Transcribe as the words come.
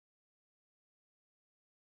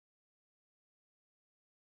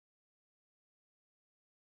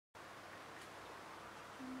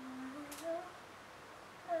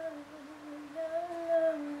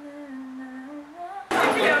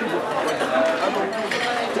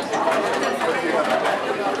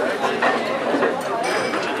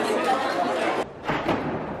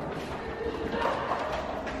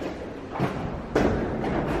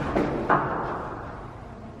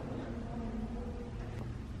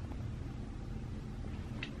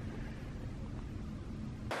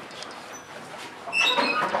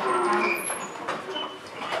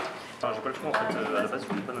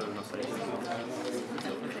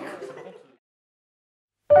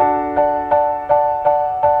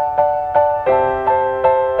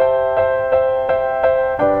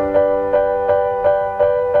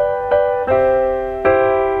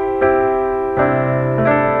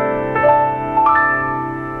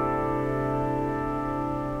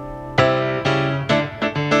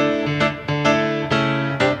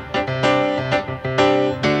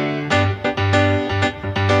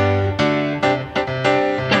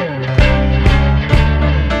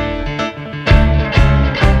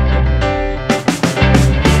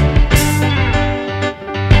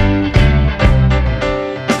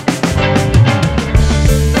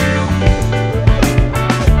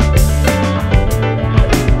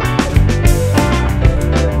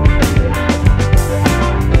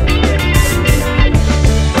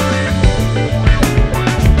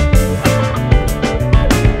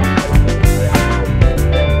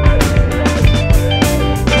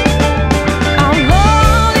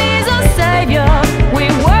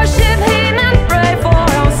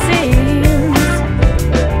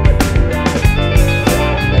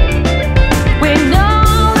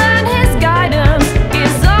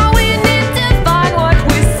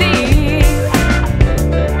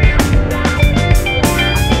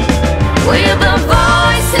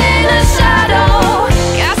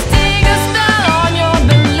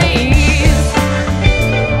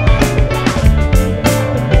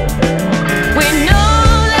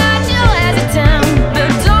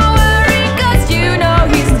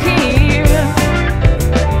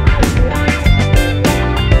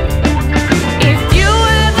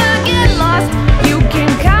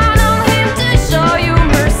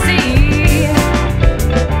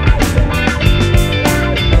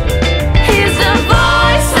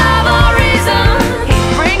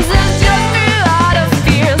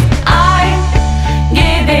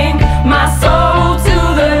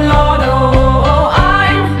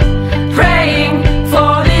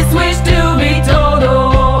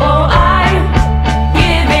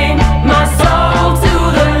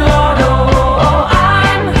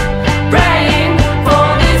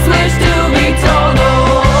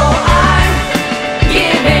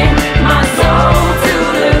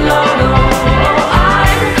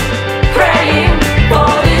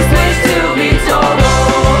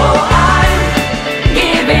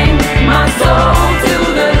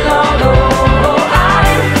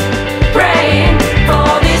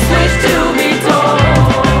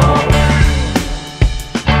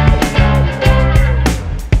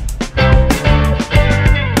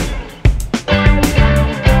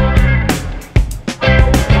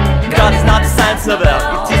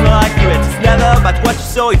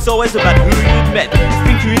so it's always about who you've met. You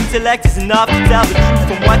think your intellect is enough to tell the truth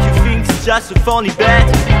from what you think is just a funny bet.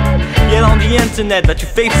 Yet on the internet that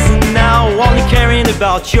you're facing now, only caring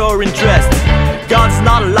about your interest. God's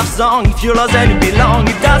not a love song, if you're lost and you belong.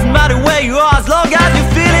 It doesn't matter where you are as long as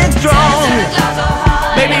you're feeling strong.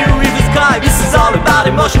 Maybe you read the sky, this is all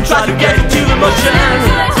about emotion. Try to get into emotion.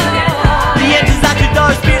 The edges at your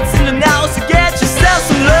door, spirits in the now, so get yourself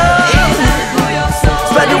some love.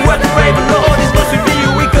 Spread the word, pray the Lord is supposed to be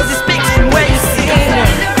you weak, cause he speaks from where you sing.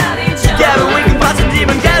 Together we can pass a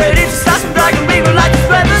demon, get ready to start some dragon, we would like to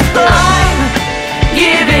spread the storm. I'm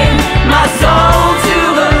giving my soul to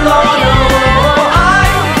the Lord. Oh,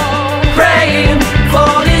 I'm praying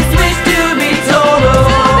for this wish to be told.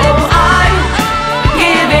 Oh, I'm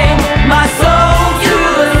giving my soul to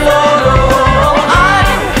the Lord. Oh,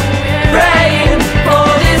 I'm praying for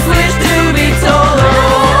this wish to be told.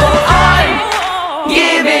 Oh, I'm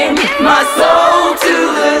giving my soul to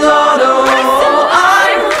the Lord. Oh,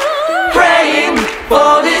 I'm praying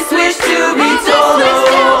for this wish to be told.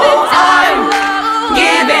 Oh, I'm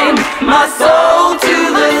giving my soul to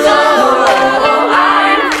the Lord. Oh,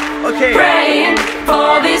 I'm praying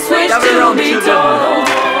for this wish to be told.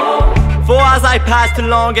 For as I passed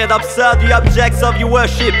along and observed the objects of your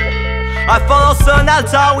worship, I found also an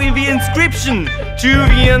altar with the inscription, to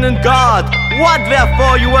the unknown God, what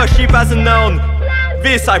therefore you worship as unknown.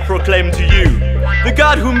 This I proclaim to you, the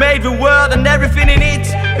God who made the world and everything in it,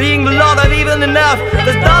 being the Lord of even and earth,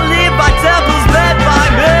 does not live by temples led by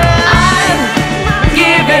men. I'm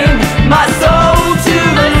giving my soul